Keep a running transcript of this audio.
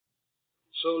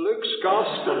So Luke's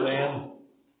Gospel then,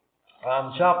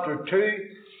 and chapter 2,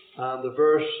 and the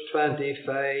verse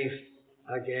 25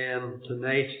 again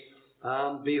tonight.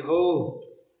 And behold,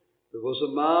 there was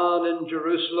a man in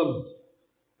Jerusalem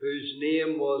whose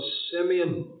name was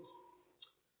Simeon.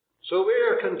 So we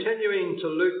are continuing to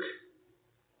look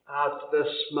at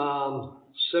this man,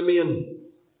 Simeon,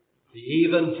 the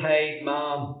eventide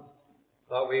man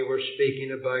that we were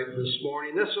speaking about this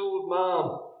morning. This old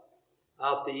man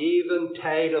at the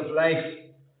eventide of life,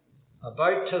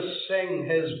 about to sing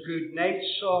his good night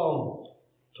song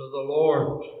to the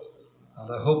Lord.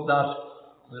 And I hope that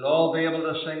we'll all be able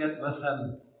to sing it with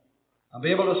him, and be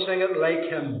able to sing it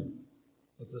like him,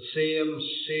 with the same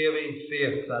saving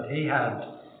faith that he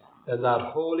had in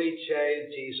that holy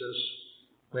child Jesus,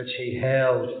 which he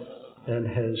held in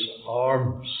his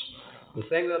arms. The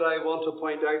thing that I want to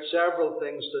point out, several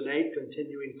things tonight,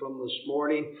 continuing from this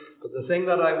morning, but the thing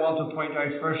that I want to point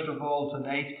out first of all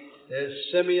tonight is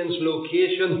Simeon's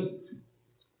location.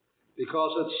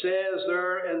 Because it says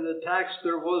there in the text,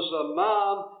 there was a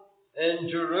man in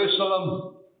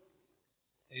Jerusalem.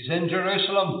 He's in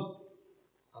Jerusalem.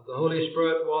 And the Holy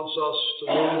Spirit wants us to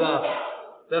know that.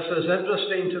 This is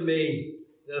interesting to me,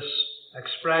 this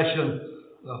expression.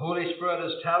 The Holy Spirit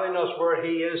is telling us where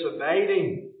he is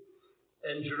abiding.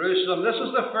 In Jerusalem. This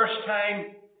is the first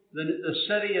time the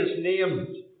city is named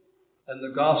in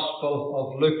the Gospel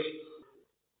of Luke.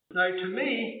 Now, to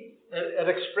me, it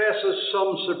expresses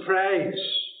some surprise,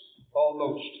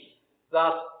 almost,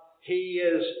 that he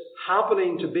is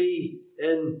happening to be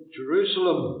in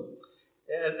Jerusalem.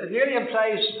 It really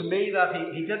implies to me that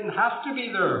he didn't have to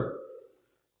be there,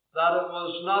 that it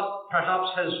was not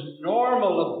perhaps his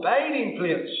normal abiding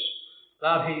place,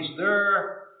 that he's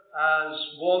there as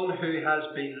one who has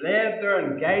been led there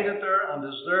and guided there and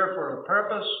is there for a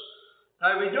purpose.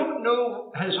 Now, we don't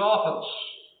know his office,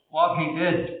 what he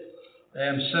did,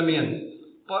 Simeon.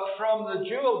 But from the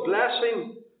dual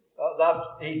blessing that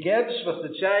he gives with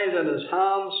the child in his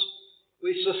hands,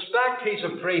 we suspect he's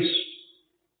a priest.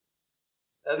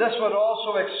 This would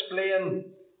also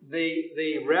explain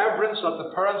the reverence that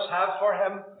the parents have for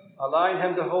him, allowing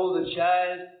him to hold the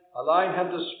child, allowing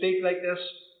him to speak like this,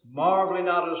 marveling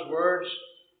at his words.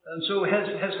 And so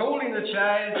his holding the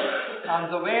child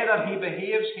and the way that he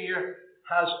behaves here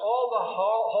has all the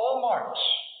hallmarks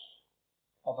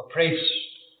of a priest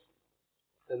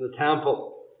in the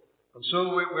temple. And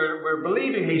so we're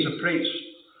believing he's a priest.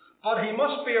 But he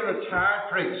must be a retired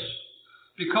priest,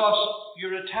 because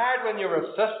you're retired when you're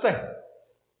 50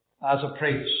 as a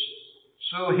priest.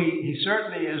 So he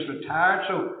certainly is retired.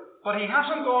 But he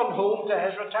hasn't gone home to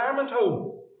his retirement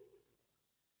home.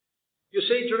 You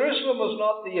see, Jerusalem was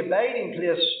not the abiding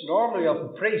place normally of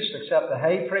the priest, except the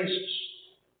high priests.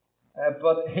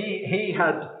 But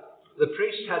the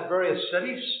priest had various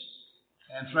cities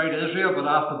throughout Israel, but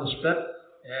after the split,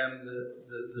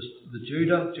 the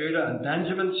Judah and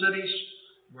Benjamin cities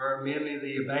were mainly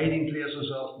the abiding places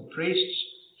of the priests.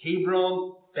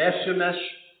 Hebron, Bethshemesh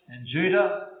in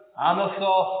Judah,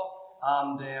 Anathoth,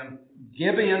 and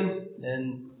Gibeon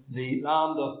in the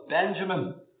land of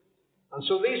Benjamin. And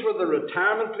so these were the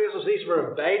retirement places, these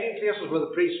were abiding places where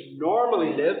the priests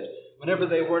normally lived whenever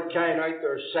they weren't carrying out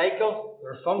their cycle,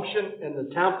 their function in the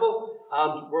temple,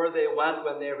 and where they went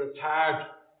when they retired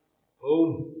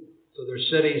home to their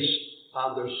cities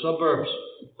and their suburbs.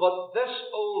 But this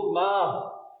old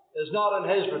man is not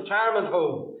in his retirement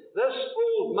home. This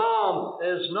old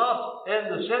man is not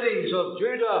in the cities of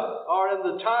Judah or in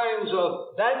the towns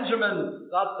of Benjamin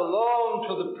that belong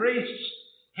to the priests.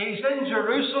 He's in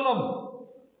Jerusalem.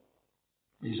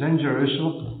 He's in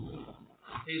Jerusalem.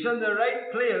 He's in the right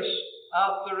place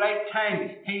at the right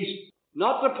time. He's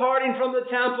not departing from the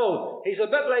temple. He's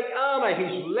a bit like Anna.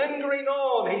 He's lingering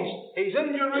on. He's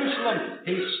in Jerusalem.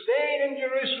 He's staying in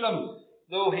Jerusalem,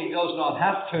 though he does not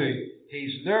have to.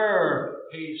 He's there.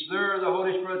 He's there, the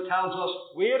Holy Spirit tells us,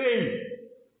 waiting.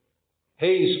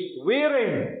 He's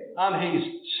waiting, and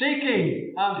he's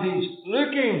seeking, and he's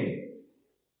looking.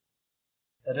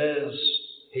 It is,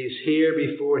 he's here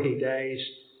before he dies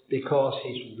because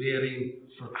he's waiting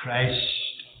for Christ.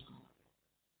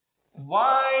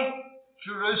 Why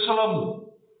Jerusalem?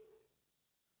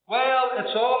 Well,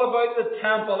 it's all about the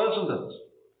temple, isn't it?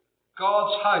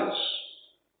 God's house.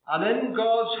 And in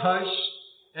God's house,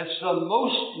 it's the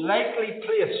most likely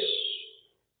place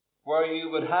where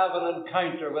you would have an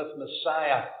encounter with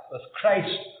Messiah, with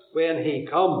Christ, when he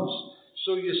comes.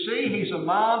 So you see, he's a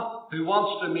man who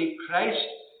wants to meet Christ.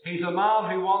 He's a man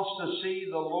who wants to see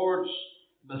the Lord's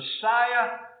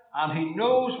Messiah. And he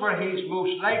knows where he's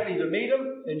most likely to meet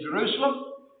him, in Jerusalem.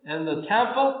 in the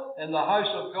temple, in the house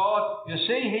of God. You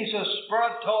see, he's a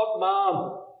Spirit-taught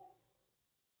man.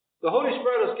 The Holy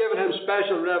Spirit has given him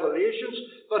special revelations,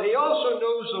 but he also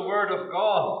knows the Word of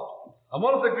God. And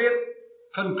one of the great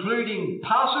concluding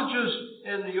passages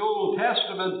in the Old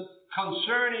Testament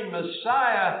concerning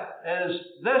Messiah is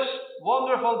this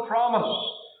wonderful promise: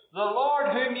 the Lord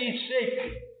whom ye seek.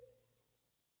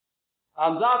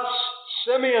 And that's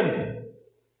Simeon.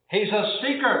 He's a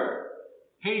seeker.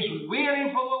 He's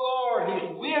waiting for the Lord.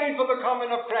 He's waiting for the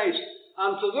coming of Christ.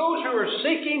 And to those who are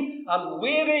seeking and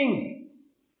waiting,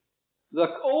 the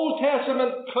Old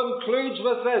Testament concludes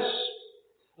with this: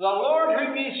 the Lord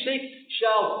whom ye seek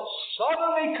shall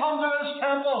suddenly come to his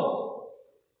temple.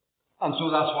 And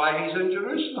so that's why he's in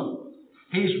Jerusalem.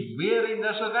 He's waiting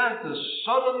this event, the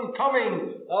sudden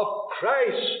coming of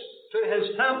Christ to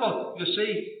his temple. You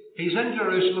see, he's in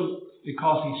Jerusalem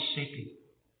because he's seeking.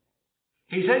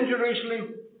 He's in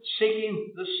Jerusalem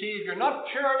seeking the Saviour, not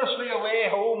carelessly away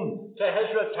home to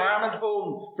his retirement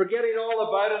home, forgetting all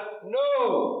about it.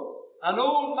 No! An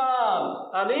old man,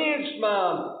 an aged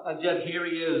man, and yet here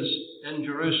he is in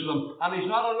Jerusalem. And he's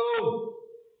not alone,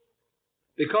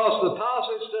 because the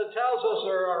passage that tells us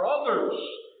there are others.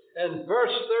 In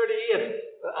verse 38,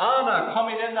 Anna,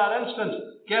 coming in that instant,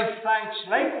 gave thanks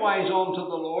likewise unto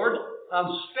the Lord,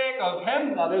 and spake of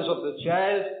him, that is, of the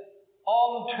child,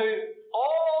 unto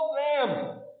all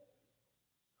them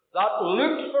that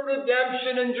looked for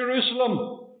redemption in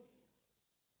Jerusalem.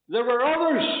 There were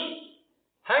others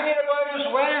hanging about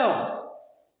as well.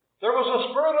 There was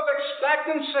a spirit of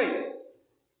expectancy.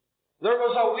 There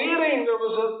was a waiting. There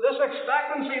was this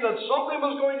expectancy that something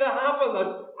was going to happen,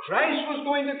 that Christ was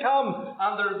going to come.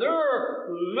 And they're there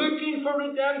looking for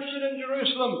redemption in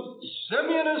Jerusalem.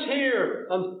 Simeon is here,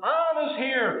 and Anne is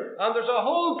here, and there's a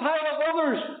whole pile of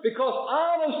others, because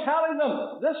Anne is telling them,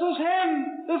 this is him.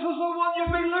 This is the one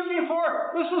you've been looking for.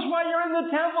 This is why you're in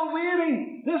the temple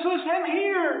waiting. This is him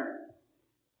here.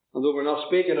 Although we're not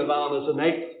speaking of Anna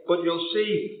tonight, but you'll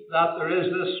see that there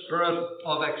is this spirit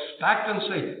of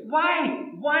expectancy. Why?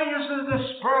 Why is there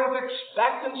this spirit of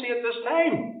expectancy at this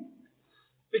time?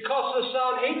 Because the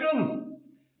Sanhedrin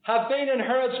have been in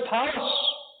Herod's palace.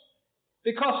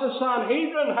 Because the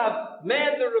Sanhedrin have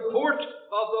made the report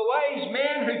of the wise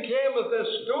men who came with this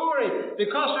story.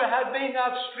 Because there had been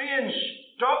that strange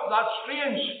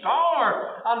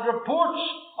star and reports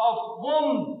of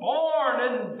one born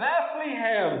in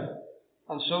Bethlehem.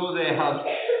 And so they had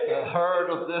heard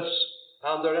of this,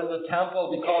 and they're in the temple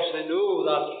because they know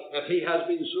that if he has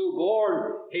been so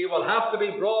born, he will have to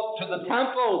be brought to the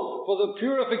temple for the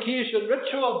purification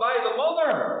ritual by the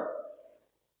mother.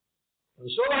 And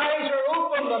so eyes are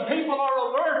opened and people are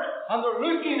alert, and they're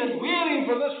looking and waiting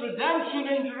for this redemption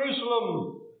in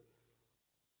Jerusalem.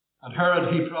 And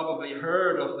Herod, he probably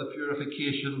heard of the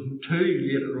purification too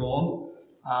later on,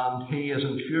 and he is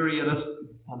infuriated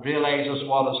and realizes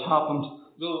what has happened.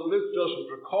 Though Luke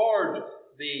doesn't record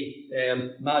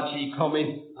the Magi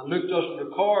coming, and Luke doesn't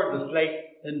record the flight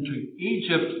into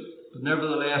Egypt, but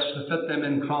nevertheless, to fit them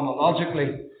in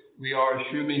chronologically, we are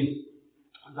assuming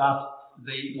that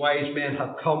the wise men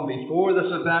have come before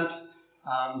this event,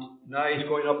 and now he's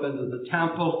going up into the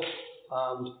temple,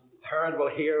 and Herod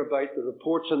will hear about the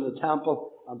reports in the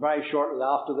temple, and very shortly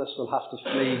after this they'll have to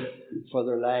flee for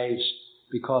their lives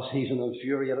because he's an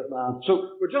infuriated man.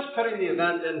 So we're just putting the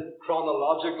event in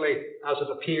chronologically as it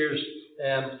appears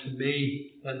to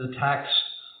me in the text.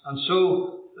 And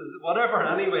so, whatever,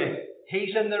 anyway,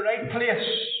 he's in the right place.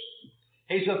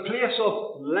 He's a place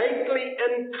of likely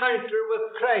encounter with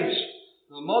Christ.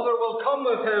 The mother will come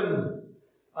with him,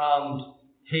 and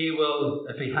he will,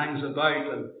 if he hangs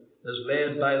about and is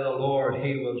led by the Lord,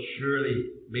 he will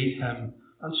surely meet him.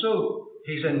 And so,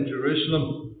 he's in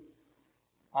Jerusalem.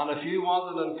 And if you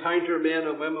want to encounter men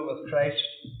and women with Christ,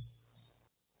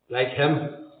 like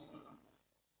him,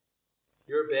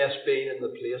 you're best being in the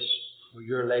place where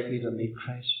you're likely to meet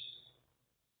Christ.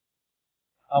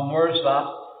 And where's that?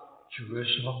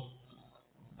 Jerusalem.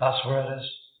 That's where it is.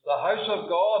 The house of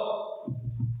God.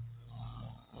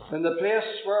 In the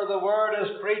place where the word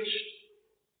is preached.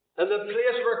 In the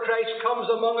place where Christ comes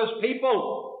among his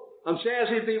people and says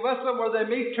he'll be with them, where they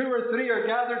meet 2 or 3 are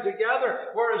gathered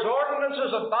together, where his ordinances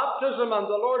of baptism and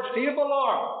the Lord's table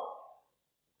are.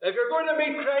 If you're going to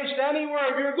meet Christ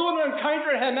anywhere, if you're going to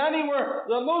encounter him anywhere,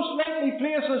 the most likely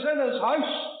place is in his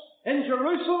house, in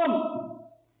Jerusalem.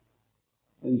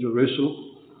 In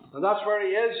Jerusalem. And that's where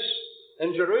he is,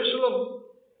 in Jerusalem.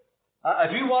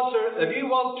 If you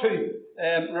want to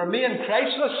remain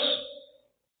Christless,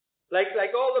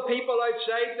 like all the people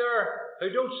outside there who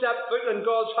don't step foot in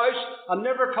God's house and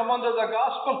never come under the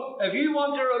gospel. If you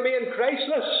want to remain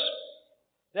Christless,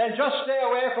 then just stay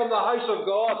away from the house of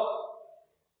God.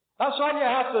 That's all you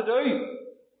have to do.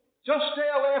 Just stay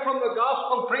away from the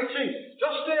gospel preaching.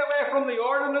 Just stay away from the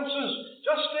ordinances.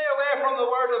 Just stay away from the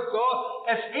Word of God.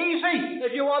 It's easy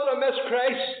if you want to miss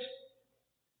Christ.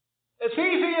 It's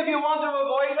easy if you want to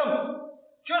avoid Him.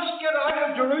 Just get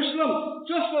out of Jerusalem.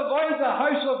 Just avoid the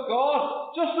house of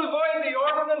God. Just avoid the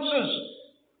ordinances.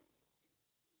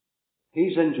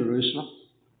 He's in Jerusalem,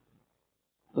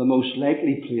 the most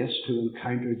likely place to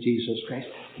encounter Jesus Christ.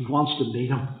 He wants to meet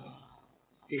Him.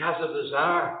 He has a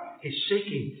desire. He's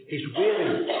seeking. He's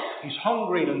waiting. He's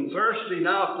hungry and thirsting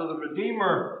after the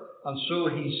Redeemer. And so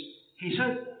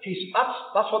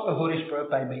that's what the Holy Spirit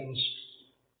by means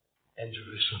in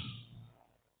Jerusalem.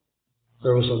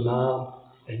 There was a man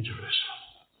in Jerusalem,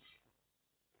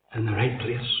 in the right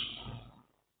place.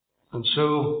 And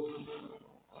so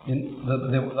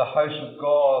the house of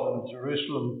God in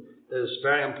Jerusalem is a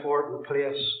very important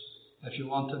place if you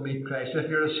want to meet Christ. If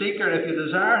you're a seeker, if you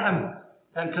desire Him,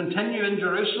 then continue in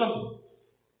Jerusalem.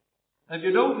 If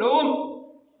you don't know Him,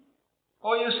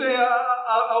 or you say,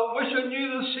 I wish I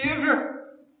knew the Saviour.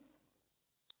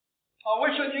 I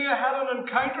wish I knew I had an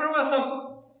encounter with Him.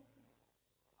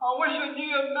 I wish I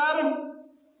knew I'd met Him.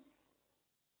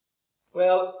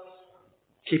 Well,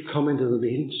 keep coming to the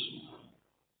meetings.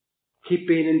 Keep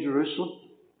being in Jerusalem.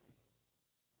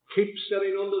 Keep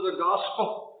sitting under the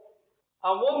gospel.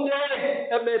 And one day,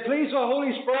 it may please the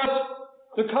Holy Spirit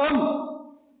to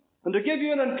come and to give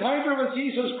you an encounter with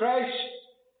Jesus Christ.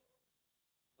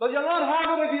 But you'll not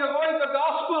have it if you avoid the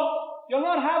gospel. You'll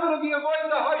not have it if you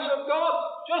avoid the house of God.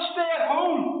 Just stay at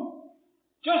home.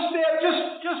 Just go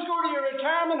to your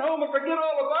retirement home and forget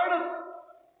all about it.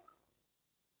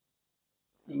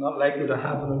 You're not likely to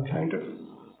have an encounter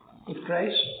with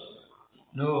Christ.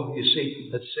 No, you see,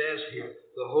 it says here,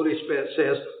 the Holy Spirit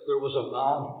says there was a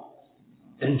man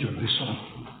in Jerusalem,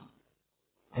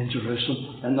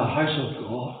 in the house of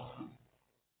God,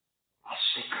 a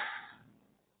seeker,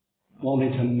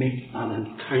 wanting to meet and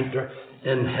encounter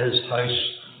in His house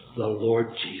the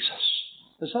Lord Jesus.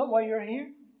 Is that why you're here?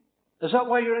 Is that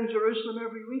why you're in Jerusalem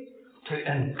every week? To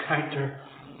encounter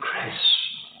Christ.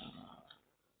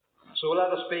 So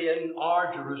let us be in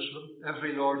our Jerusalem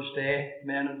every Lord's Day,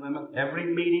 men and women, every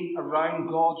meeting around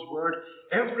God's Word,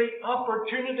 every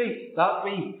opportunity that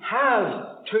we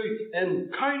have to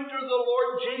encounter the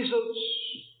Lord Jesus.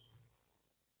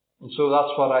 And so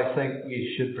that's what I think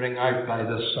we should bring out by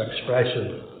this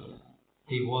expression.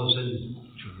 He was in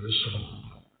Jerusalem.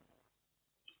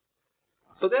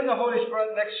 But then the Holy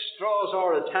Spirit next draws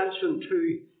our attention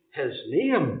to His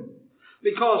name.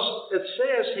 Because it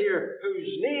says here,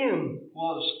 whose name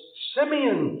was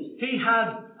Simeon. He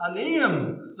had a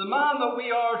name. The man that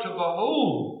we are to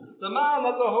behold. The man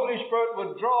that the Holy Spirit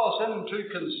would draw us in to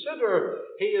consider.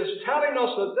 He is telling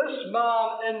us that this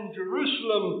man in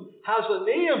Jerusalem has a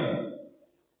name.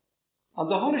 And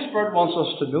the Holy Spirit wants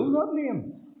us to know that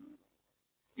name.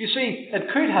 You see, it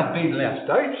could have been left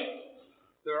out.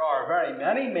 There are very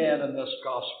many men in this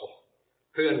gospel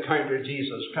who encounter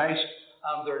Jesus Christ,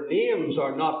 and their names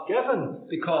are not given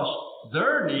because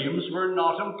their names were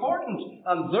not important,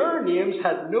 and their names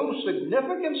had no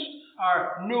significance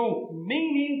or no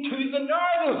meaning to the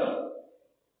narrative.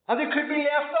 And they could be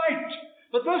left out.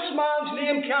 But this man's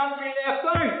name can't be left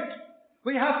out.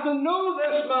 We have to know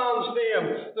this man's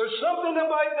name. There's something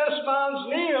about this man's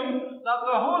name that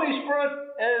the Holy Spirit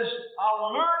is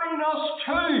alerting us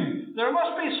to. There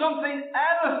must be something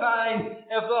edifying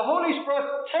if the Holy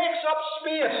Spirit takes up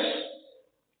space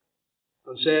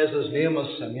and says his name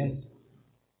is Simeon.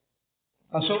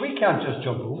 And so we can't just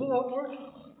jump over that word.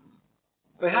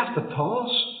 We have to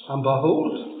pause and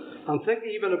behold and think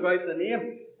even about the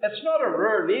name. It's not a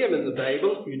rare name in the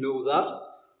Bible, you know that.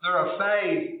 There are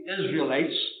 5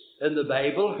 Israelites in the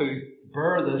Bible who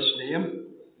bear this name.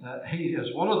 He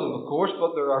is one of them, of course,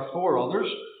 but there are 4 others.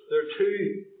 There are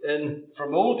 2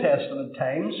 from Old Testament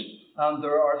times, and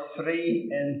there are 3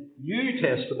 in New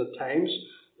Testament times.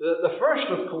 The first,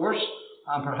 of course,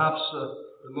 and perhaps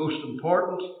the most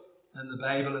important in the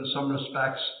Bible in some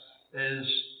respects, is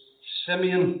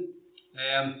Simeon,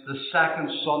 the second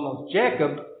son of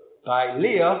Jacob by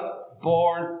Leah,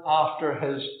 born after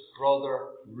his brother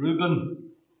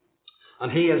Reuben.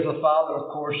 And he is the father, of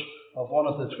course, of one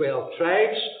of the 12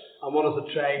 tribes, and one of the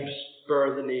tribes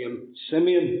bear the name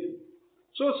Simeon.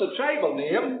 So it's a tribal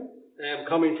name,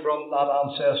 coming from that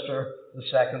ancestor, the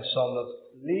second son of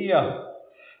Leah.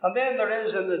 And then there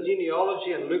is in the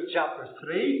genealogy in Luke chapter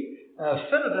 3,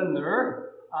 fitted in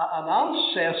there, an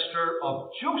ancestor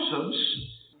of Joseph's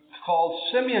called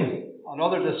Simeon,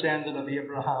 another descendant of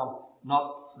Abraham,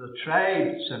 not the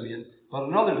tribe Simeon, but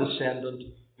another descendant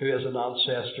who is an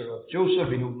ancestor of Joseph.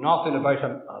 We know nothing about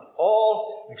him at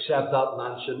all, except that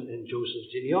mention in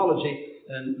Joseph's genealogy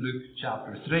in Luke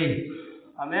chapter 3.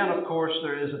 And then, of course,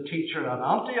 there is a teacher at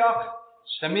Antioch,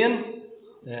 Simeon,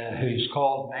 who's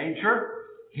called Niger.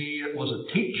 He was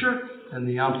a teacher in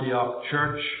the Antioch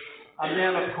church. And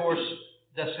then, of course,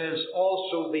 this is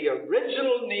also the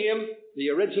original name,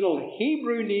 the original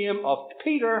Hebrew name of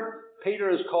Peter. Peter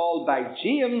is called by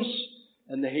James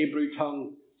in the Hebrew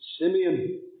tongue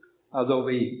Simeon, although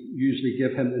we usually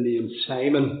give him the name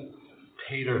Simon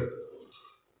Peter.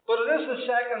 But it is the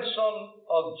second son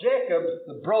of Jacob,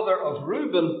 the brother of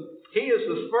Reuben. He is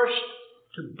the first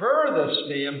to bear this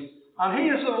name, and he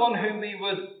is the one whom we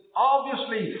would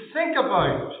obviously think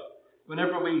about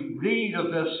whenever we read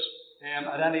of this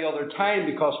at any other time,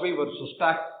 because we would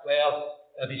suspect, well,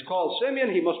 if he's called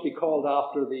Simeon, he must be called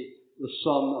after the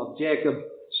son of Jacob,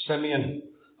 Simeon.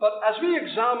 But as we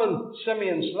examine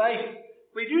Simeon's life,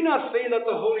 we do not feel that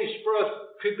the Holy Spirit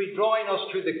could be drawing us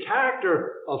to the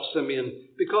character of Simeon,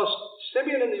 because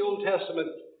Simeon in the Old Testament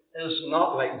is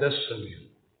not like this Simeon.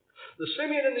 The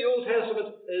Simeon in the Old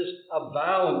Testament is a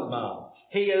violent man.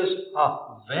 He is a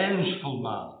vengeful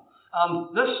man.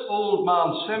 And this old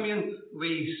man, Simeon,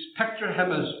 we picture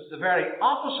him as the very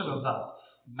opposite of that.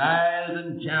 Mild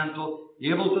and gentle,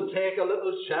 able to take a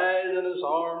little child in his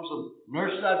arms and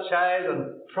nurse that child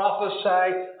and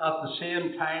prophesy at the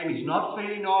same time. He's not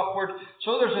feeling awkward.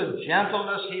 So there's a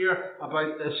gentleness here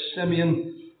about this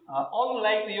Simeon.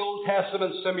 Unlike the Old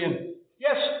Testament Simeon.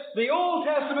 Yes, the Old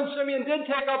Testament Simeon did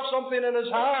take up something in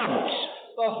his hands.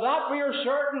 Of that we are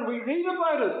certain. We read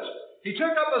about it. He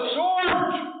took up a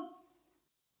sword.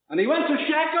 And he went to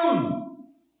Shechem.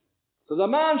 To the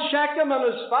man Shechem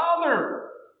and his father.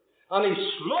 And he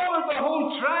slaughtered the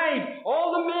whole tribe,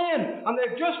 all the men, and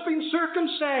they've just been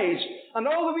circumcised, and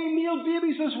all the wee male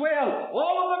babies as well.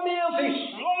 All of the males,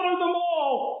 he slaughtered them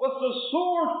all with the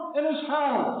sword in his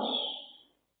hands.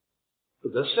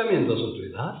 But this Simeon doesn't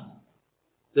do that.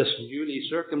 This newly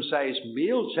circumcised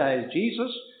male child,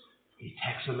 Jesus, he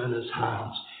takes him in his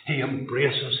hands. He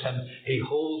embraces him. He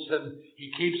holds him.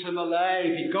 He keeps him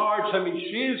alive. He guards him. He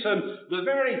shields him. The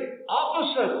very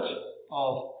opposite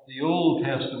of the Old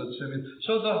Testament Simeon.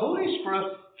 So the Holy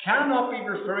Spirit cannot be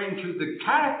referring to the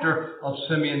character of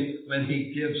Simeon when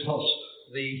he gives us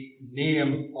the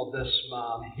name of this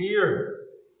man here.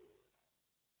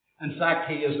 In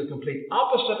fact, he is the complete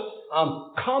opposite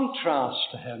and contrast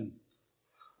to him.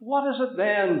 What is it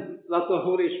then that the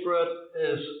Holy Spirit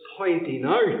is pointing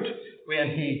out when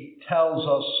he tells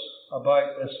us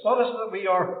about this? What is it that we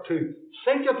are to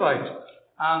think about?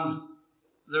 And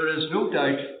there is no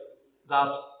doubt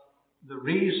that the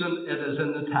reason it is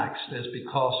in the text is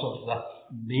because of the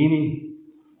meaning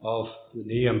of the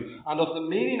name. And of the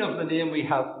meaning of the name we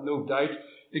have no doubt,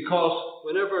 because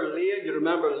whenever Leah, you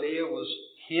remember Leah was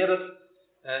hated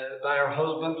by her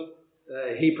husband.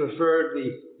 He preferred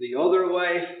the other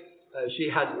wife. She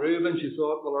had Reuben. She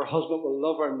thought, well, her husband will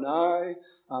love her now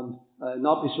and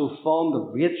not be so fond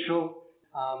of Rachel.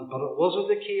 But it wasn't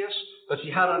the case. But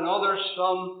she had another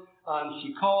son, and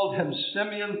she called him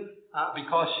Simeon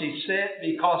because she said,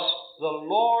 because the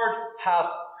Lord hath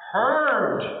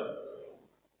heard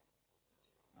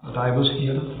that I was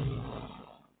hated,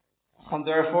 and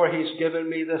therefore he's given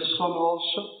me this son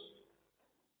also.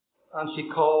 And she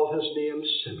called his name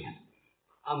Simeon.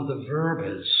 And the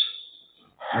verb is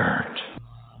heard.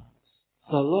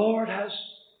 The Lord has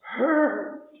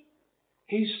heard.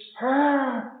 He's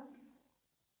heard.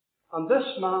 And this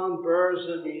man bears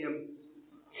the name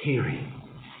hearing.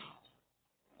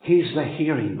 He's the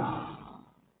hearing man.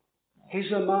 He's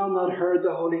the man that heard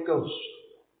the Holy Ghost.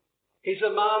 He's the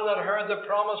man that heard the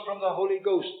promise from the Holy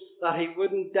Ghost that he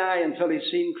wouldn't die until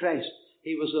he'd seen Christ.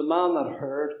 He was the man that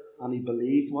heard, and he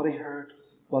believed what he heard,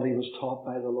 what he was taught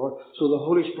by the Lord. So the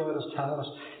Holy Spirit is telling us,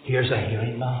 here's a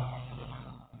hearing man.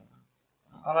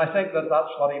 And I think that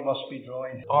that's what he must be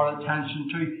drawing our attention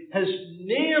to. His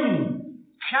name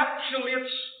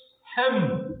encapsulates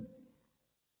him.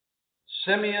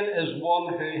 Simeon is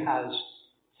one who has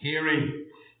hearing.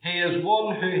 He is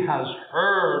one who has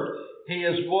heard. He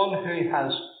is one who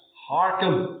has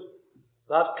hearkened.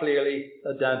 That clearly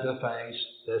identifies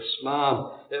this man.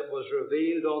 It was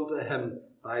revealed unto him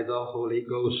by the Holy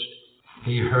Ghost.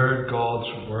 He heard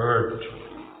God's word.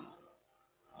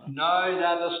 Now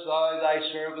lettest thou thy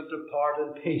servant depart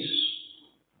in peace,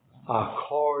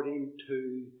 according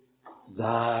to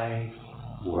thy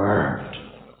word.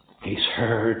 He's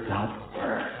heard that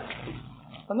word.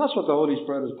 And that's what the Holy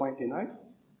Spirit is pointing out.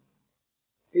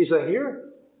 He's a hearer.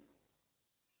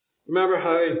 Remember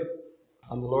how,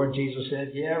 and the Lord Jesus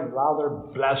said, yeah, rather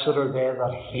blessed are they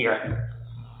that hear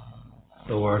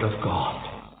the word of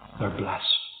God. They're blessed.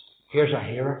 Here's a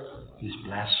hearer who's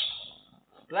blessed.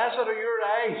 Blessed are your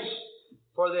eyes,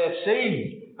 for they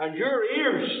see, and your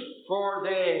ears, for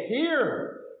they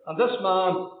hear. And this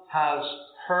man has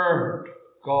heard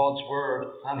God's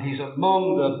word, and he's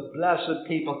among the blessed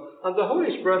people. And the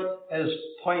Holy Spirit is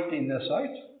pointing this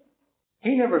out.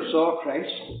 He never saw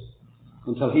Christ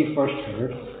until he first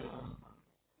heard.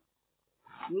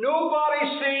 Nobody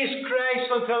sees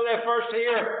Christ until they first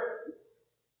hear.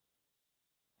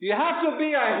 You have to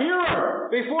be a hearer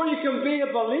before you can be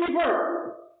a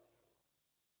believer.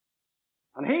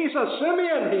 And he's a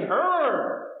Simeon. He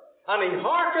heard and he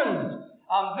hearkened.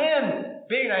 And then,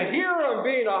 being a hearer and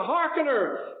being a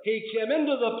hearkener, he came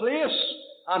into the place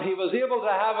and he was able to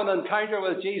have an encounter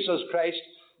with Jesus Christ.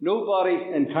 Nobody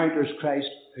encounters Christ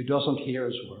who doesn't hear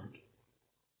his word.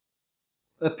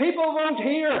 If people won't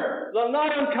hear, they'll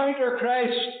not encounter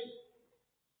Christ.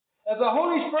 If the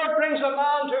Holy Spirit brings a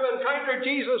man to encounter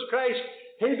Jesus Christ,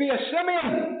 he'll be a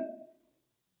Simeon.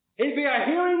 He'll be a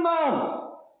hearing man.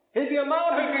 He'll be a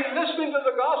man who'll be listening to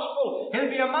the gospel. He'll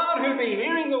be a man who'll be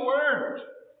hearing the word.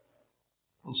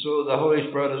 And so the Holy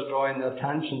Spirit is drawing the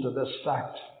attention to this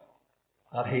fact,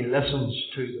 that he listens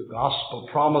to the gospel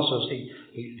promises.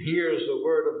 He hears the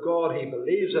word of God. He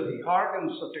believes it. He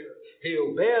hearkens to it. He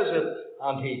obeys it.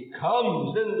 And he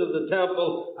comes into the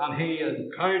temple and he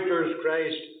encounters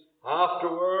Christ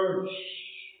afterwards.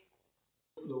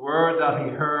 The word that he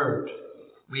heard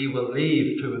we will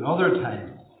leave to another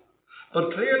time.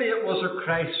 But clearly it was a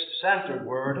Christ-centered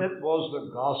word. It was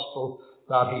the gospel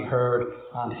that he heard,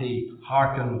 and he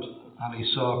hearkened, and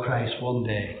he saw Christ one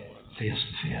day face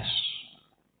to face.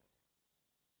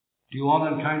 Do you want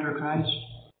to encounter Christ?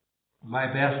 My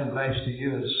best advice to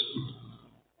you is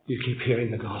you keep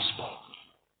hearing the gospel.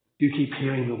 You keep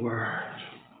hearing the word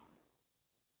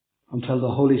until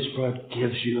the Holy Spirit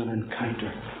gives you an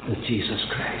encounter with Jesus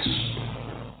Christ.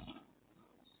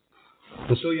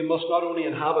 And so you must not only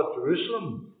inhabit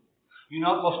Jerusalem, you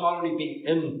must not only be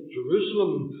in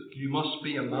Jerusalem, you must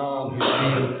be a man whose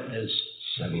name is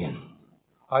Simeon.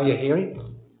 Are you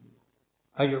hearing?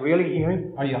 Are you really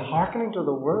hearing? Are you hearkening to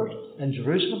the word in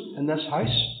Jerusalem, in this house?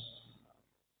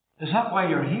 Is that why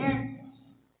you're here?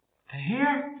 To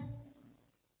hear?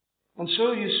 And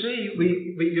so you see,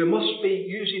 you must be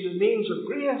using the means of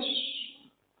grace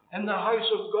in the house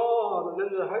of God and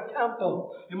in the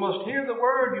temple. You must hear the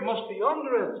word. You must be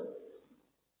under it.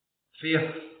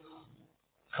 Faith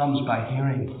comes by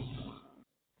hearing.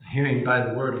 Hearing by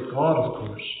the word of God, of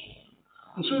course.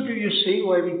 And so do you see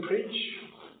why we preach?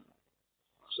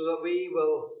 So that we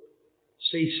will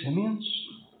see Simeons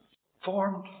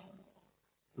formed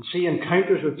and see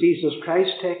encounters with Jesus Christ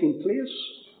taking place.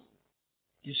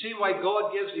 Do you see why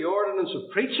God gives the ordinance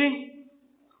of preaching?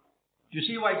 Do you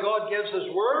see why God gives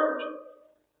his word?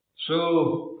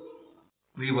 So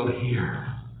we will hear.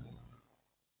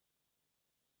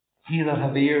 He that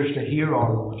have ears to hear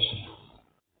our Lord say,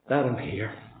 let him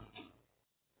hear.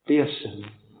 Be a Simeon.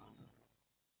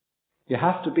 You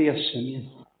have to be a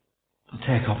Simeon to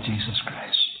take up Jesus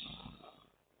Christ.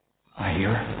 I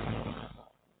hear.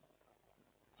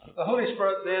 The Holy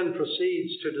Spirit then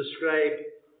proceeds to describe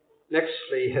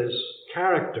nextly his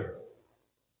character.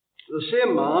 The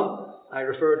same man, I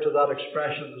referred to that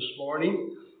expression this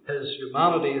morning, his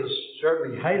humanity is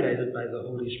certainly highlighted by the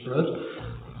Holy Spirit.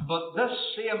 But this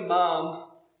same man,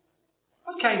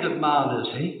 what kind of man is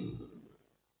he?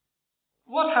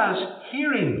 What has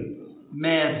hearing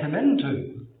made him into?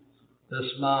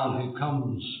 This man who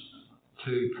comes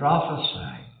to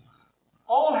prophesy.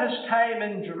 All his time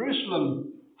in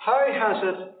Jerusalem, how has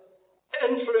it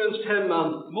influenced him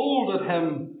and moulded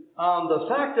him and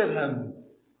affected him?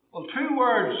 Well, two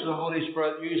words the Holy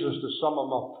Spirit uses to sum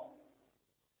him up.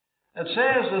 It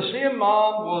says the same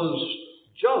man was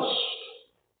just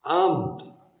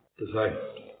and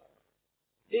devout.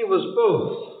 He was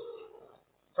both.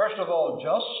 First of all,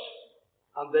 just,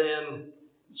 and then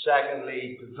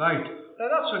secondly, devout. Now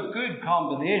that's a good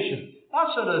combination.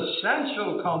 That's an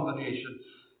essential combination.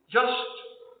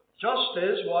 Just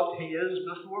is what he is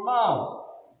before man.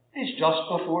 He's just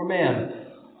before men.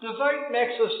 Devout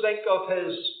makes us think of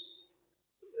his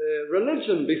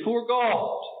religion before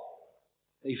God.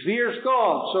 He fears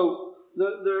God. So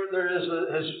there is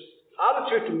his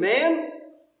attitude to men,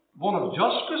 one of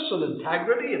justice and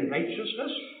integrity and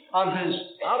righteousness, and his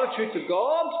attitude to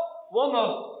God, one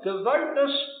of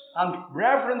devoutness and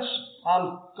reverence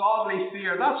and godly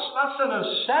fear. That's an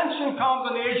essential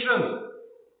combination.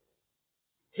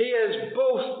 He is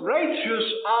both righteous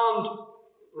and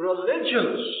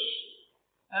religious.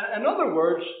 In other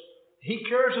words, he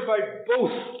cares about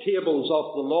both tables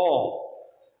of the law.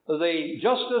 The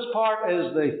justice part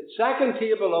is the second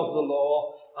table of the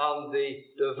law, and the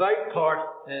devout part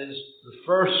is the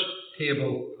first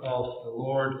table of the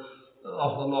Lord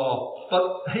of the law.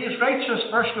 But he is righteous,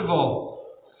 first of all.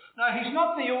 Now, he's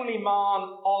not the only man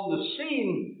on the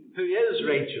scene who is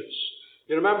righteous.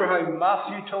 You remember how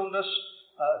Matthew told us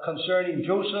concerning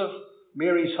Joseph,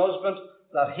 Mary's husband,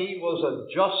 that he was a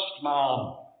just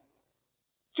man.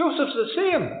 Joseph's the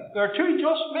same. There are two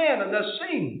just men in this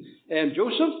scene.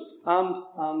 Joseph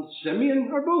and Simeon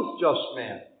are both just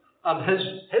men. And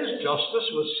his justice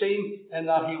was seen in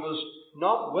that he was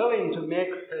not willing to make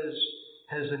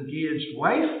his engaged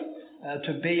wife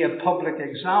to be a public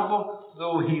example,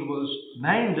 though he was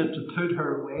minded to put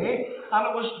her away. And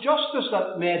it was justice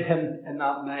that made him in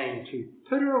that mind to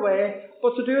put her away,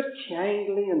 but to do it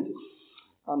kindly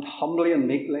and humbly and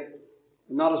meekly,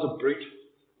 and not as a brute.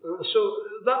 So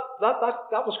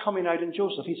that was coming out in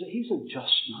Joseph. He's a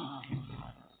just man.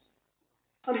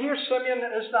 And here Simeon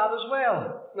is that as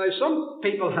well. Now, some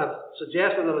people have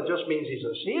suggested that it just means he's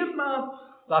a saved man,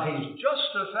 that he's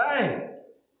justified,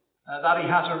 that he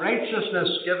has a righteousness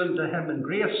given to him in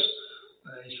grace.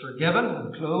 He's forgiven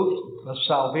and clothed with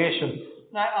salvation.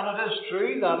 Now, and it is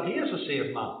true that he is a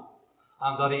saved man,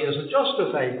 and that he is a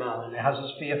justified man, and he has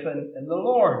his faith in the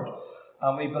Lord.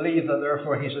 And we believe that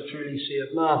therefore he's a truly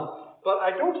saved man. But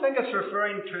I don't think it's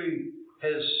referring to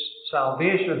his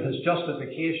salvation, his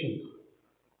justification.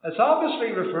 It's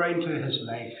obviously referring to his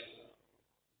life,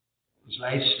 his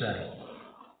lifestyle,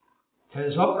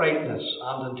 his uprightness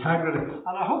and integrity.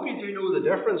 And I hope you do know the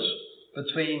difference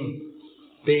between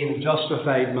being a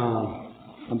justified man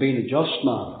and being a just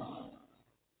man.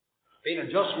 Being a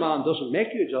just man doesn't make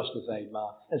you a justified man.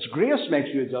 It's grace makes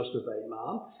you a justified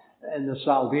man, and the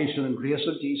salvation and grace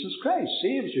of Jesus Christ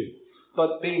saves you.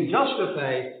 But being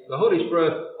justified, the Holy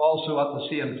Spirit also at the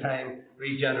same time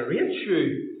regenerates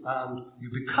you, and you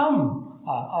become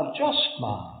a just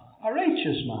man, a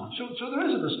righteous man. So there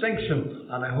is a distinction,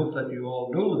 and I hope that you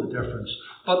all know the difference.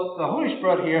 But the Holy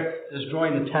Spirit here is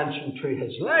drawing attention to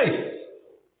his life.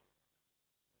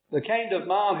 The kind of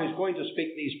man who's going to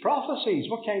speak these prophecies.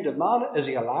 What kind of man? Is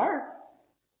he a liar?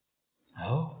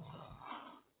 No.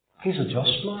 He's a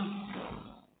just man.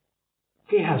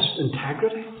 He has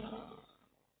integrity.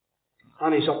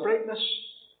 And his uprightness.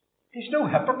 He's no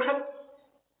hypocrite.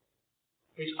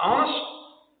 He's honest.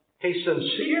 He's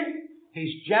sincere.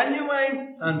 He's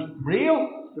genuine and real.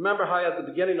 Remember how at the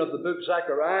beginning of the book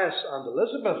Zacharias and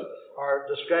Elizabeth are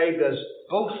described as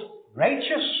both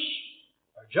righteous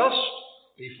or just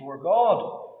before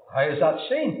God. How is that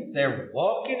seen? They're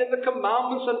walking in the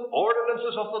commandments and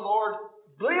ordinances of the Lord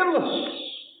blameless.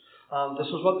 And this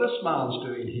is what this man's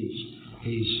doing.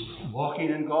 He's walking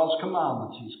in God's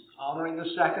commandments. He's honouring the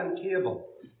second table.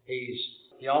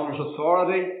 He honours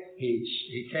authority.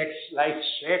 He takes life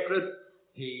sacred.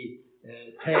 He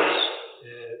takes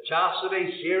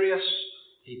chastity serious.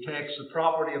 He takes the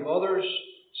property of others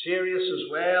serious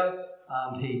as well.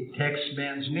 And he takes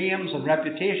men's names and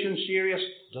reputation serious.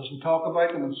 Doesn't talk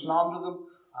about them and slander them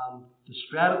and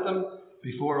discredit them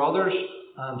before others.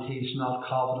 And he's not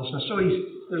covetous. So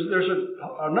there's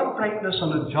an uprightness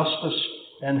and a justice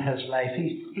in his life.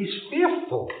 He's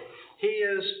faithful. He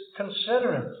is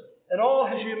considerate in all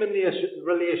his human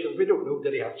relations. We don't know,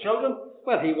 did he have children?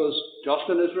 Well, he was just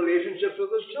in his relationships with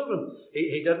his children.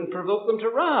 He didn't provoke them to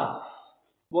wrath.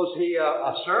 Was he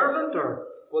a servant, or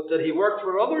did he work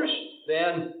for others?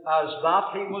 Then, as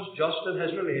that, he was just in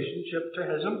his relationship to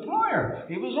his employer.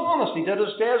 He was honest. He did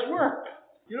his day's work.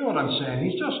 You know what I'm saying?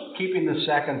 He's just keeping the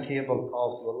second table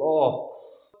of the law.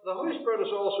 The Holy Spirit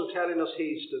is also telling us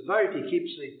he's devout. He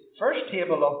keeps the first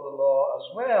table of the law as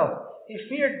well. He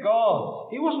feared God.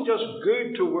 He wasn't just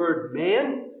good toward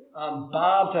men and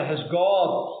bad to his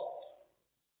gods.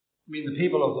 I mean, the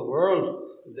people of the world,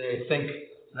 they think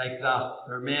like that.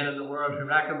 There are men in the world who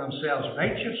reckon themselves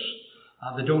righteous,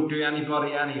 and they don't do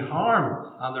anybody any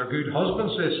harm, and they're good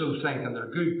husbands, they so think, and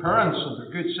they're good parents, and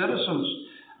they're good citizens,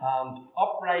 and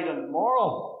upright and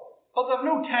moral. But they've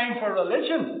no time for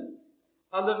religion,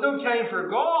 and they've no time for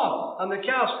God, and they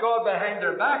cast God behind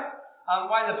their back. And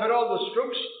while they put all the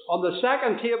strokes on the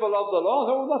second table of the law,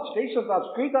 oh, that's decent,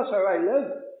 that's good, that's how I live.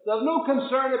 There's no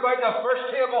concern about the first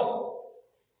table,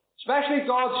 especially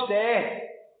God's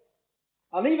day,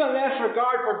 and even less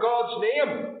regard for God's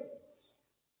name.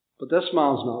 But this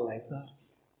man's not like that.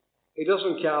 He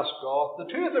doesn't cast God.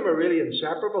 The two of them are really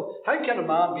inseparable. How can a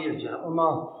man be a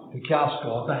gentleman who casts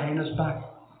God behind his back?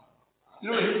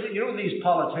 You know these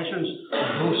politicians who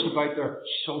boast about their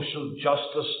social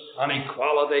justice and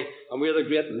equality, and we're the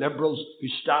great liberals who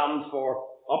stand for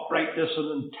uprightness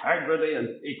and integrity and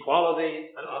equality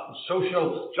and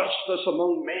social justice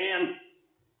among men,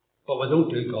 but we don't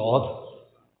do God.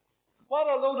 What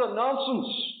a load of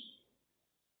nonsense.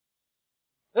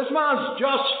 This man's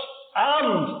just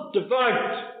and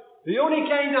devout. The only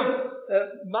kind of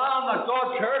man that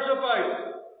God cares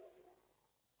about.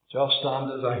 Just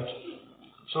and devout.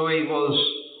 So he was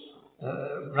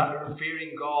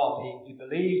fearing God. He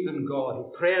believed in God.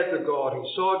 He prayed to God.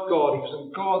 He sought God. He was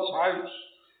in God's house.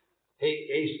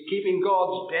 He's keeping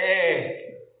God's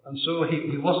day. And so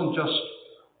he wasn't just...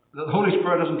 The Holy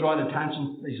Spirit isn't drawing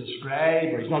attention that he's a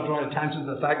scribe, or he's not drawing attention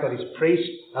to the fact that he's a priest.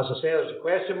 As I say, there's a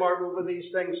question mark over these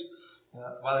things.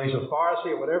 Whether he's a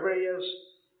Pharisee or whatever he is,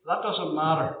 that doesn't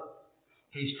matter.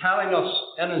 He's telling us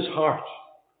in his heart,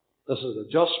 this is a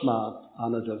just man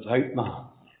and a devout man,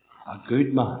 a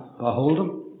good man. Behold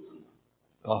him.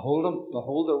 Behold him.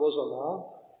 Behold, there was a man,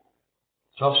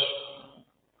 just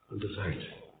and devout.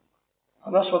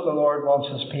 And that's what the Lord wants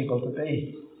his people to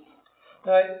be.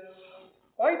 Now,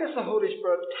 why does the Holy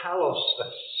Spirit tell us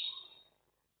this?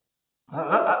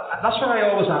 That's what I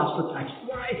always ask the text.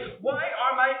 Why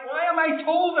am I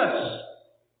told this?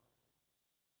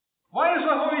 Why is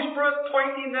the Holy Spirit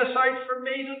pointing this out for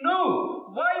me to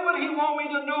know? Why would he want me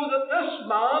to know that this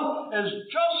man is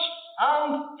just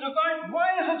and devout? Why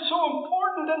is it so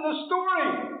important in the story?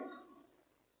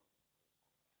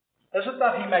 Is it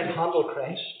that he might handle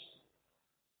Christ?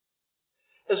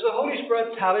 Is the Holy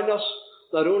Spirit telling us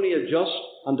that only a just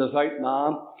and devout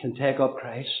man can take up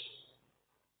Christ?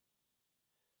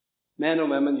 Men and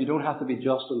women, you don't have to be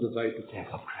just and devout to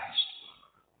take up Christ.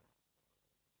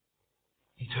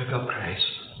 He took up Christ.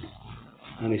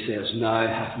 And he says, now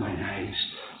have mine eyes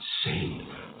seen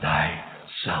thy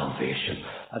salvation.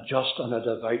 A just and a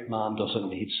devout man doesn't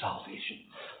need salvation.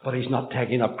 But he's not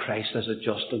taking up Christ as a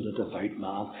just and a devout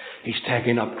man. He's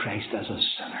taking up Christ as a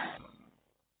sinner.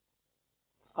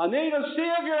 I need a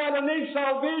Saviour and I need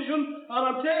salvation, and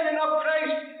I'm taking up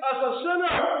Christ as a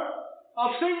sinner.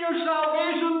 I've seen your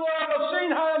salvation, Lord. I've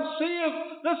seen how I'm saved.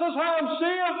 This is how I'm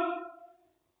saved.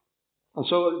 And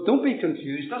so don't be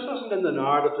confused. This isn't in the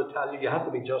narrative to tell you have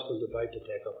to be just and devout to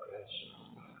take up Christ.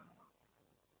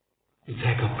 You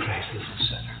take up Christ as a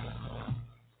sinner.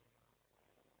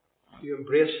 You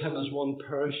embrace him as one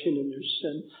perishing in your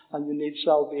sin, and you need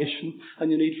salvation,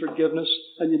 and you need forgiveness,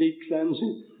 and you need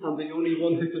cleansing, and the only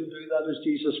one who can do that is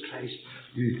Jesus Christ.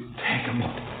 You take him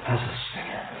up as a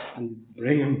sinner and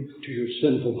bring him to your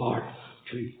sinful heart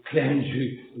to cleanse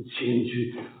you and change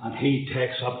you, and he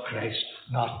takes up Christ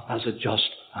not as a just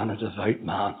and a devout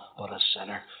man, but a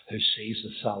sinner who sees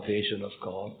the salvation of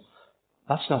God.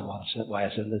 That's not why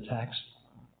it's in the text.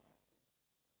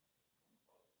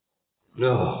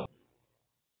 No.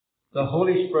 The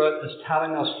Holy Spirit is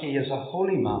telling us he is a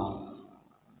holy man,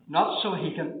 not so as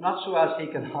he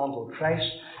can handle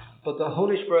Christ, but the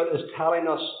Holy Spirit is telling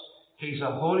us he's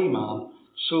a holy man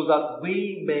so that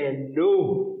we may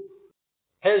know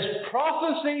his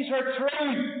prophecies are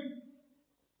true.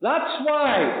 That's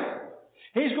why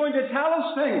he's going to tell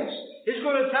us things. He's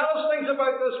going to tell us things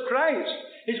about this Christ.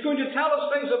 He's going to tell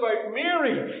us things about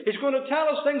Mary. He's going to tell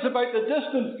us things about the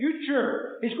distant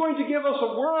future. He's going to give us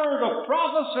a word of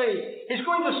prophecy. He's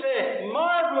going to say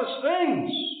marvelous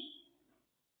things.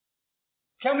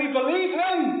 Can we believe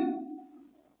him?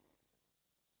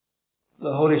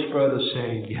 The Holy Spirit is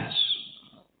saying yes.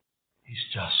 He's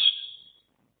just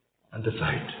and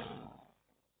devout.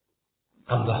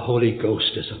 And the Holy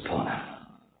Ghost is upon him.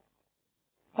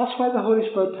 That's why the Holy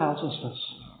Spirit tells us this.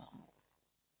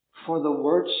 For the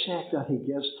word's sake that he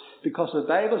gives. Because the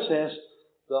Bible says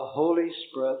the Holy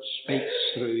Spirit speaks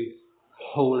through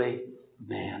holy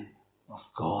men of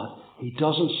God. He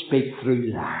doesn't speak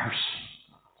through liars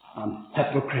and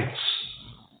hypocrites.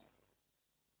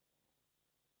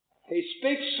 He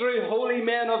speaks through holy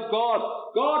men of God.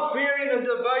 God-fearing and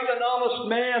devout and honest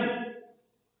men.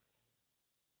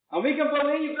 And we can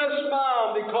believe this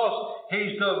man because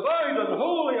he's devout and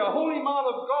holy, a holy man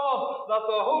of God that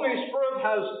the Holy Spirit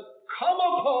has come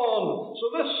upon. So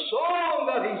this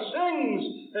song that he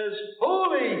sings is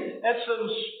holy. It's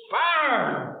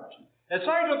inspired. It's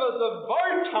out of a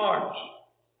devout heart.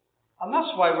 And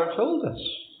that's why we're told this.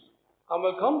 And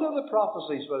we'll come to the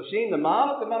prophecies. We've seen the man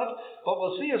at the minute, but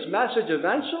we'll see his message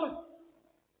eventually.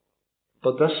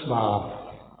 But this man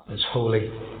is holy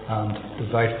and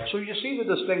devout. So you see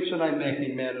the distinction I'm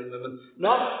making, men and women.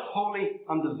 Not holy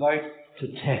and devout to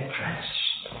take Christ.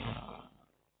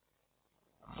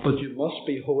 But you must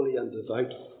be holy and devout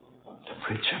to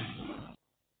preach him.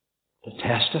 to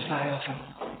testify of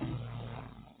Him.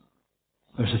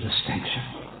 There's a distinction.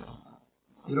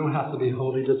 You don't have to be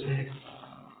holy to take.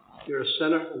 You're a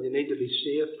sinner and you need to be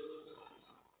saved.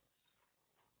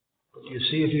 But you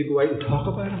see, if you go out and talk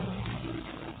about Him,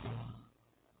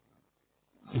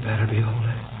 you better be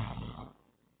holy.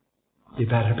 You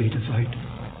better be devout.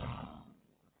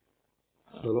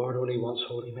 The Lord only wants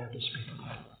holy men to speak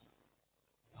about Him.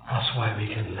 That's why we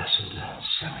can listen to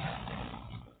Simeon.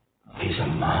 He's a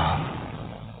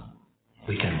man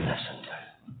we can listen to.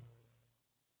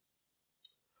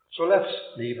 So let's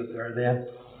leave it there then.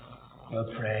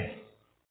 We'll pray.